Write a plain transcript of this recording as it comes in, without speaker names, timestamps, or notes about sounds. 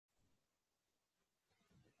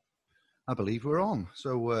I believe we're on.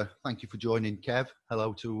 So thank you for joining, Kev.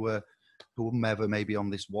 Hello to whomever may be on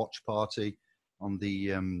this watch party on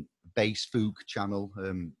the Base Fook channel,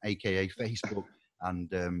 aka Facebook, and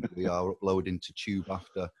we are uploading to Tube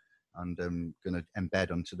after, and going to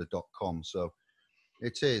embed onto the .com. So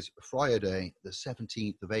it is Friday, the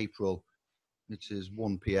 17th of April. It is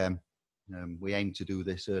 1 p.m. We aim to do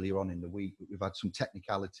this earlier on in the week, but we've had some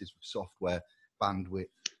technicalities with software, bandwidth,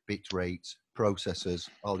 bit rates, processors.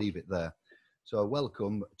 I'll leave it there. So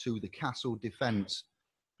welcome to the Castle Defence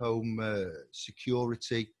Home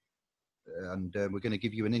Security, and we're going to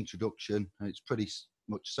give you an introduction. It's pretty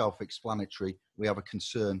much self-explanatory. We have a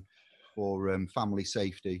concern for family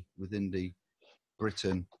safety within the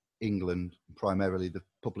Britain, England, primarily the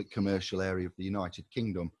public commercial area of the United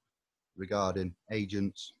Kingdom, regarding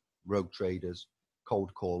agents, rogue traders,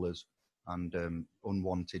 cold callers, and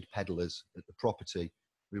unwanted peddlers at the property.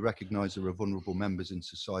 We recognise there are vulnerable members in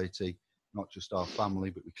society, not just our family,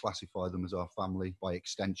 but we classify them as our family by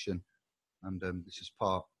extension. And this is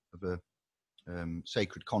part of a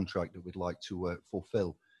sacred contract that we'd like to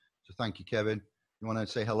fulfill. So thank you, Kevin. You want to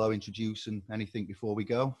say hello, introduce, and anything before we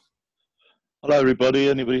go? Hello, everybody.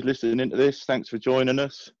 Anybody listening to this, thanks for joining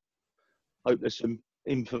us. Hope there's some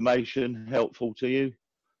information helpful to you.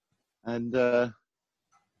 And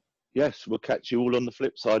yes, we'll catch you all on the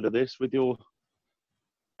flip side of this with your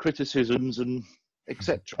criticisms and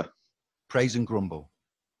etc. Praise and grumble.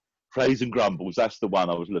 Praise and grumbles, that's the one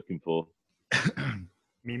I was looking for.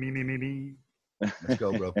 Me. Let's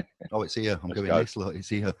go, bro. Oh, it's here. I'm Let's doing go. this. Look, it's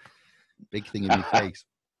here. Big thing in my face.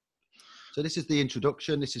 So this is the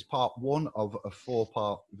introduction. This is part one of a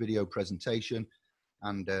 4-part video presentation.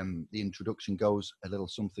 And the introduction goes a little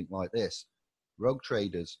something like this. Rogue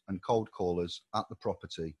traders and cold callers at the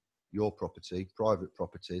property, your property, private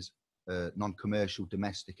properties, non-commercial,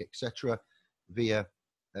 domestic, etc., via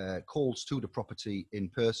calls to the property in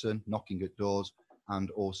person, knocking at doors, and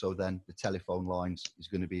also then the telephone lines is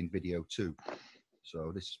going to be in video too.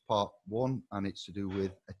 So this is part one, and it's to do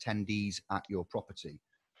with attendees at your property.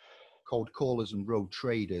 Cold callers and rogue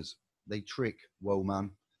traders, they trick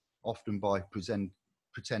woman, often by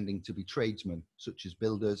pretending to be tradesmen, such as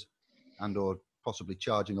builders, and or possibly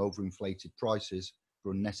charging overinflated prices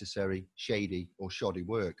for unnecessary, shady or shoddy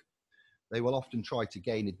work. They will often try to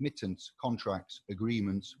gain admittance, contracts,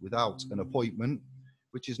 agreements without an appointment,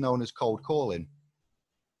 which is known as cold calling.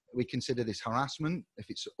 We consider this harassment if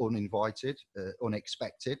it's uninvited,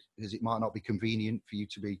 unexpected, because it might not be convenient for you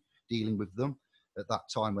to be dealing with them at that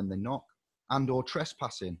time when they knock, and or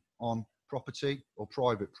trespassing on property or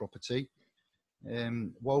private property.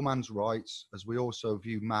 Woman's rights, as we also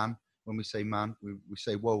view man. When we say man, we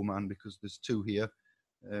say woman because there's two here,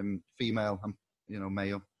 female and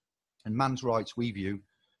male. And man's rights we view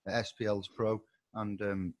at splspro and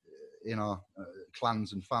in our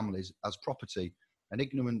clans and families as property. And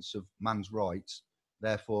ignorance of man's rights,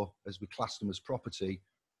 therefore, as we class them as property,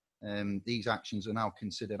 these actions are now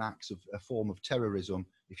considered acts of a form of terrorism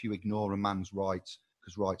if you ignore a man's rights,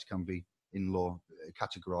 because rights can be in law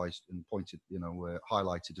categorized and pointed,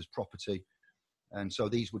 highlighted as property. And so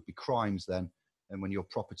these would be crimes then, and when your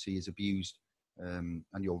property is abused and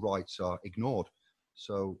your rights are ignored.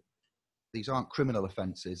 So these aren't criminal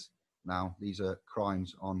offences now, these are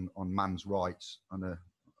crimes on man's rights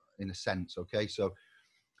in a sense, okay? So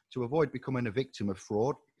to avoid becoming a victim of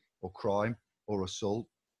fraud or crime or assault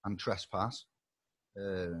and trespass,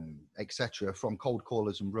 etc., from cold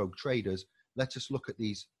callers and rogue traders, let us look at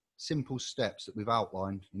these simple steps that we've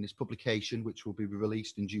outlined in this publication, which will be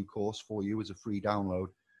released in due course for you as a free download.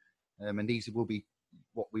 And these will be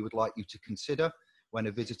what we would like you to consider when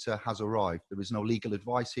a visitor has arrived. There is no legal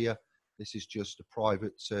advice here. This is just a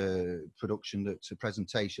private production, that's a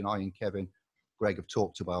presentation I and Greg have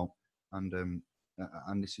talked about. And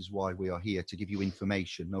this is why we are here, to give you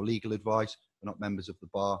information. No legal advice. We're not members of the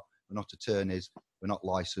bar. We're not attorneys. We're not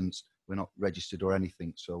licensed. We're not registered or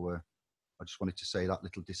anything. So I just wanted to say that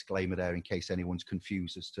little disclaimer there in case anyone's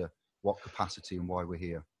confused as to what capacity and why we're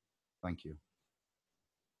here. Thank you.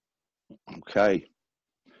 Okay.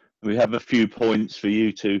 We have a few points for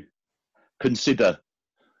you to consider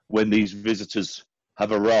when these visitors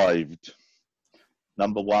have arrived.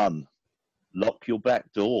 Number one, lock your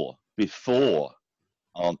back door before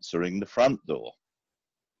answering the front door.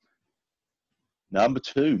 Number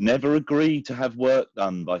two, never agree to have work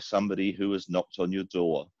done by somebody who has knocked on your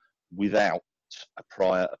door without a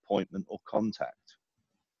prior appointment or contact.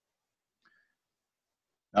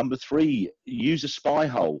 Number three, use a spy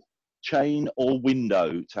hole, chain or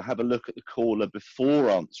window to have a look at the caller before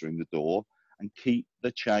answering the door and keep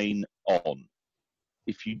the chain on.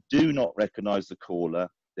 If you do not recognize the caller,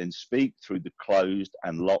 then speak through the closed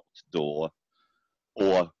and locked door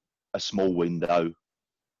or a small window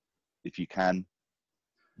if you can.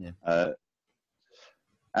 Yeah.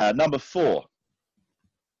 Number 4,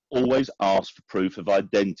 always ask for proof of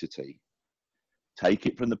identity. Take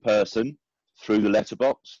it from the person through the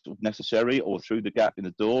letterbox if necessary, or through the gap in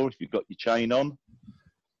the door if you've got your chain on,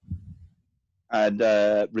 and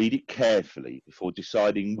read it carefully before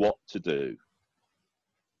deciding what to do.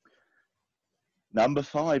 Number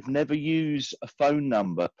 5, never use a phone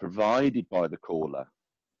number provided by the caller,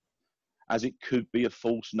 as it could be a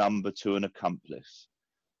false number to an accomplice.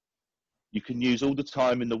 You can use all the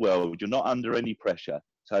time in the world. You're not under any pressure.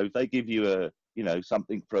 So if they give you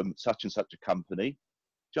something from such and such a company,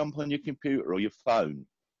 jump on your computer or your phone,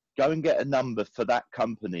 go and get a number for that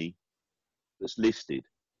company that's listed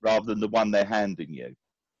rather than the one they're handing you,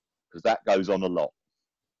 because that goes on a lot.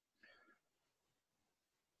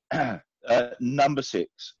 Number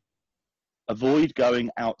 6, avoid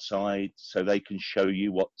going outside so they can show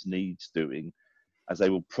you what needs doing, as they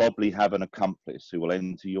will probably have an accomplice who will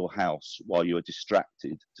enter your house while you are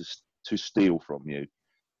distracted to steal from you.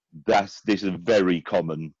 This is a very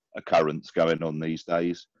common occurrence going on these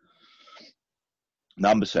days.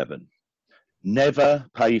 Number 7, never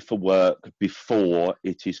pay for work before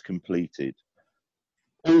it is completed.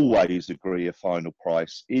 Always agree a final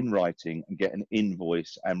price in writing and get an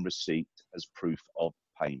invoice and receipt as proof of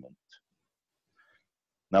payment.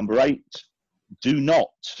 Number 8, do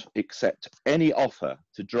not accept any offer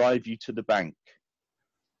to drive you to the bank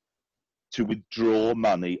to withdraw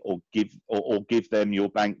money or give them your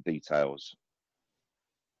bank details.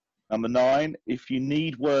 Number 9, if you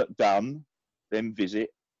need work done, then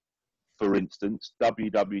visit, for instance,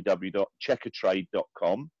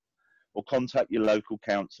 www.checkatrade.com or contact your local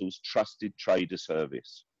council's trusted trader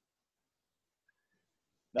service.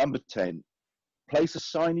 Number 10, place a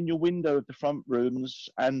sign in your window of the front rooms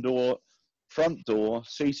and or front door,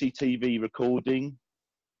 CCTV recording.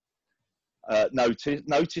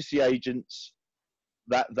 Notice the agents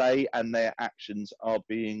that they and their actions are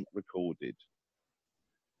being recorded.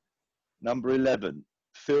 Number 11,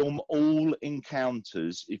 film all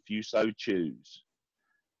encounters if you so choose.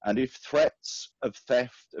 And if threats of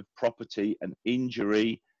theft of property and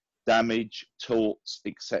injury, damage, taunts,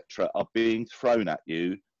 etc. are being thrown at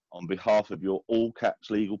you on behalf of your all caps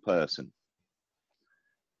legal person.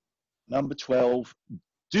 Number 12,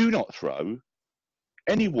 do not throw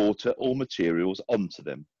any water or materials onto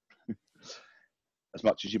them, as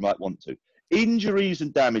much as you might want to. Injuries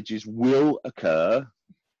and damages will occur.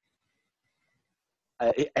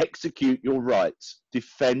 Execute your rights,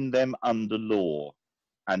 defend them under law,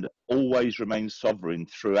 and always remain sovereign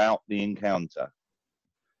throughout the encounter.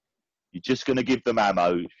 You're just going to give them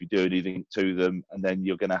ammo if you do anything to them, and then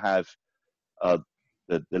you're going to have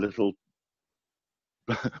the little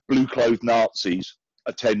blue-clothed Nazis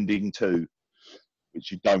attending too,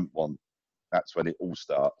 which you don't want. That's when it all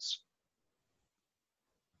starts.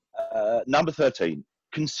 Number 13,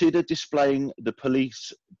 consider displaying the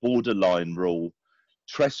police borderline rule.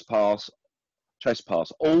 Trespass.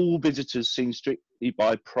 All visitors seen strictly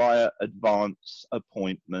by prior advance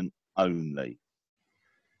appointment only.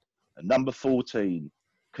 And number 14,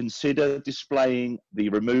 consider displaying the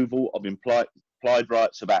removal of implied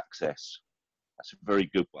rights of access. That's a very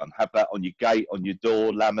good one. Have that on your gate, on your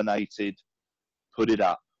door, laminated, put it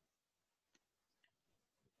up.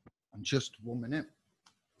 And just 1 minute.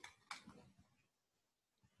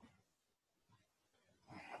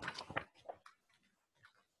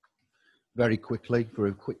 Very quickly, for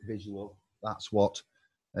a quick visual, that's what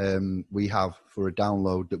we have for a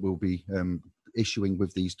download that we'll be issuing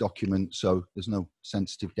with these documents. So there's no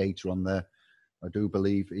sensitive data on there. I do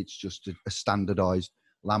believe it's just a standardized,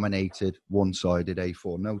 laminated, one-sided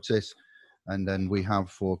A4 notice. And then we have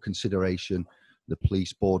for consideration the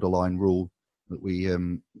police borderline rule that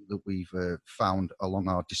we've found along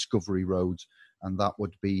our discovery roads, and that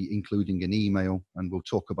would be including an email, and we'll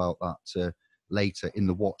talk about that later in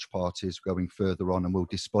the watch parties going further on, and we'll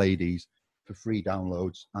display these for free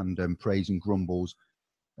downloads and praise and grumbles.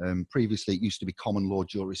 Previously, it used to be common law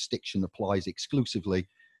jurisdiction applies exclusively.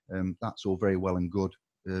 That's all very well and good.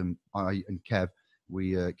 I and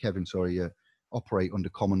Kevin, operate under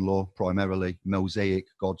common law primarily, Mosaic,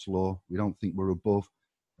 God's law. We don't think we're above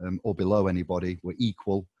or below anybody. We're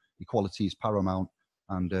equal. Equality is paramount,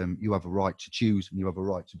 and you have a right to choose, and you have a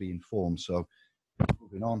right to be informed. So,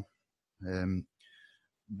 moving on. To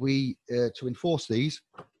enforce these,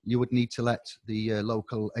 you would need to let the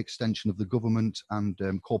local extension of the government and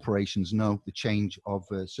corporations know the change of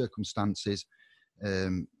circumstances,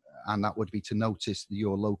 and that would be to notice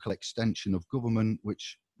your local extension of government,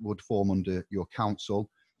 which would form under your council,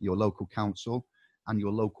 your local council, and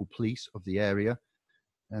your local police of the area.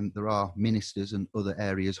 And there are ministers and other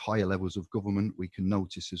areas, higher levels of government we can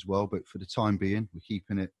notice as well. But for the time being, we're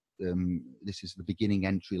keeping it, this is the beginning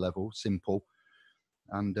entry level, simple.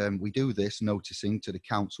 And we do this noticing to the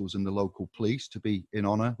councils and the local police to be in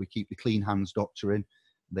honour. We keep the clean hands doctrine.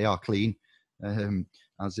 They are clean,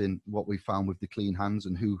 as in what we found with the clean hands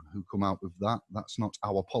and who come out with that. That's not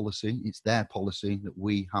our policy. It's their policy that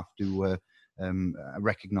we have to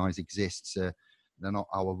recognise exists. They're not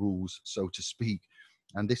our rules, so to speak.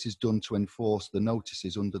 And this is done to enforce the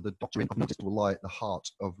notices under the doctrine of notice will lie at the heart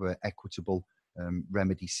of equitable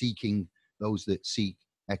remedy seeking. Those that seek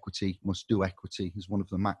equity must do equity is one of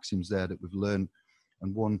the maxims there that we've learned.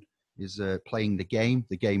 And one is playing the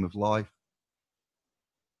game of life.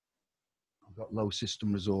 I've got low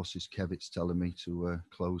system resources, Kev, it's telling me to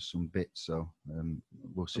close some bits, so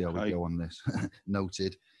we'll see how we go on this.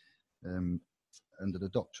 Noted. Under the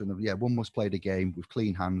doctrine of, one must play the game with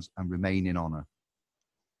clean hands and remain in honour.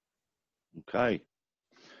 Okay.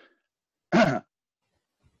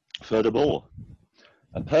 Furthermore,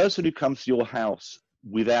 a person who comes to your house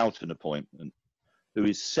without an appointment, who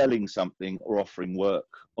is selling something or offering work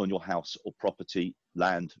on your house or property,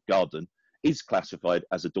 land, garden, is classified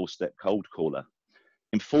as a doorstep cold caller.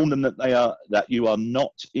 Inform them that you are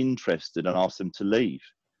not interested and ask them to leave.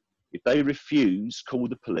 If they refuse, call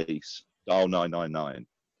the police, dial 999.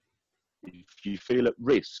 If you feel at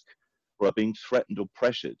risk or are being threatened or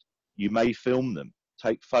pressured, you may film them,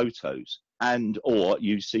 take photos, and or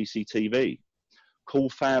use CCTV. Call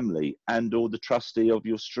family and or the trustee of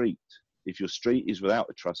your street. If your street is without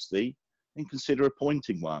a trustee, then consider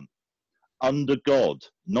appointing one. Under God,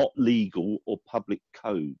 not legal or public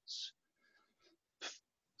codes.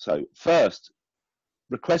 So first,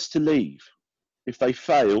 request to leave. If they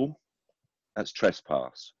fail, that's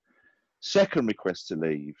trespass. Second request to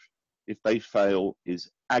leave, if they fail, is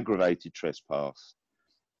aggravated trespass.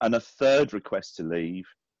 And a third request to leave,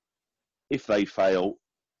 if they fail,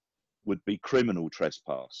 would be criminal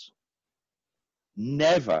trespass.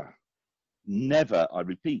 Never, never, I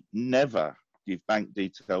repeat, never give bank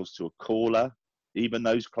details to a caller, even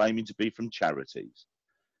those claiming to be from charities.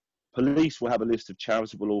 Police will have a list of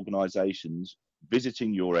charitable organisations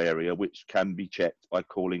visiting your area, which can be checked by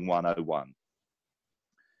calling 101.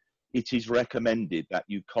 It is recommended that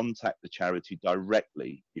you contact the charity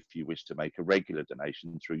directly if you wish to make a regular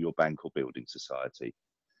donation through your bank or building society.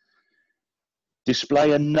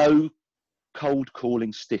 Display a no cold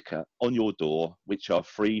calling sticker on your door, which are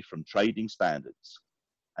free from trading standards,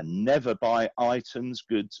 and never buy items,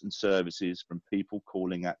 goods and services from people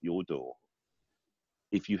calling at your door.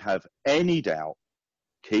 If you have any doubt,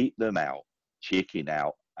 keep them out, chicken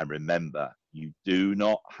out, and remember, you do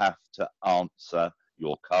not have to answer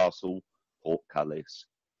your castle portcullis,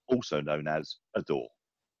 also known as a door.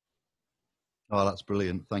 Oh, that's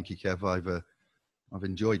brilliant. Thank you, Kev. I've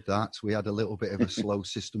enjoyed that. We had a little bit of a slow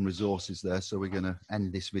system resources there, so we're going to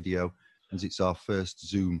end this video as it's our first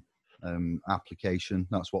Zoom application.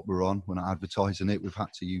 That's what we're on. We're not advertising it. We've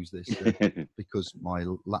had to use this because my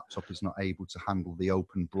laptop is not able to handle the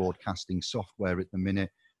open broadcasting software at the minute.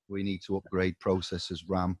 We need to upgrade processors,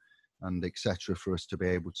 RAM, and etc. for us to be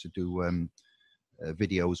able to do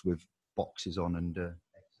videos with boxes on and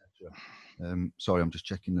etc. Sorry, I'm just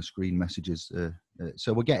checking the screen messages.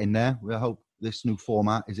 So we're getting there. We hope this new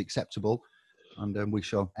format is acceptable, and we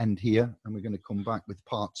shall end here, and we're going to come back with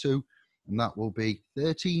part 2, and that will be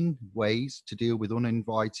 13 ways to deal with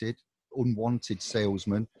uninvited, unwanted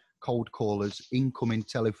salesmen, cold callers, incoming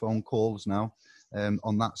telephone calls now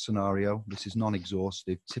on that scenario. This is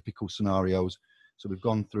non-exhaustive, typical scenarios. So we've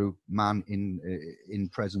gone through man in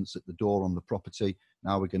presence at the door on the property.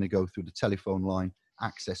 Now we're going to go through the telephone line,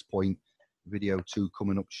 access point, video 2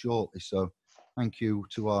 coming up shortly. So thank you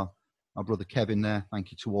to our brother Kevin there.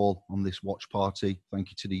 Thank you to all on this watch party.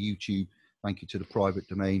 Thank you to the YouTube. Thank you to the private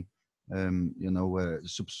domain,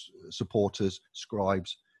 supporters,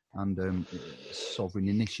 scribes, and sovereign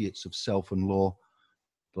initiates of self and law.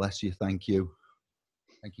 Bless you. Thank you.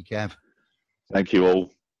 Thank you, Kev. Thank you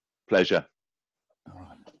all. Pleasure. All right.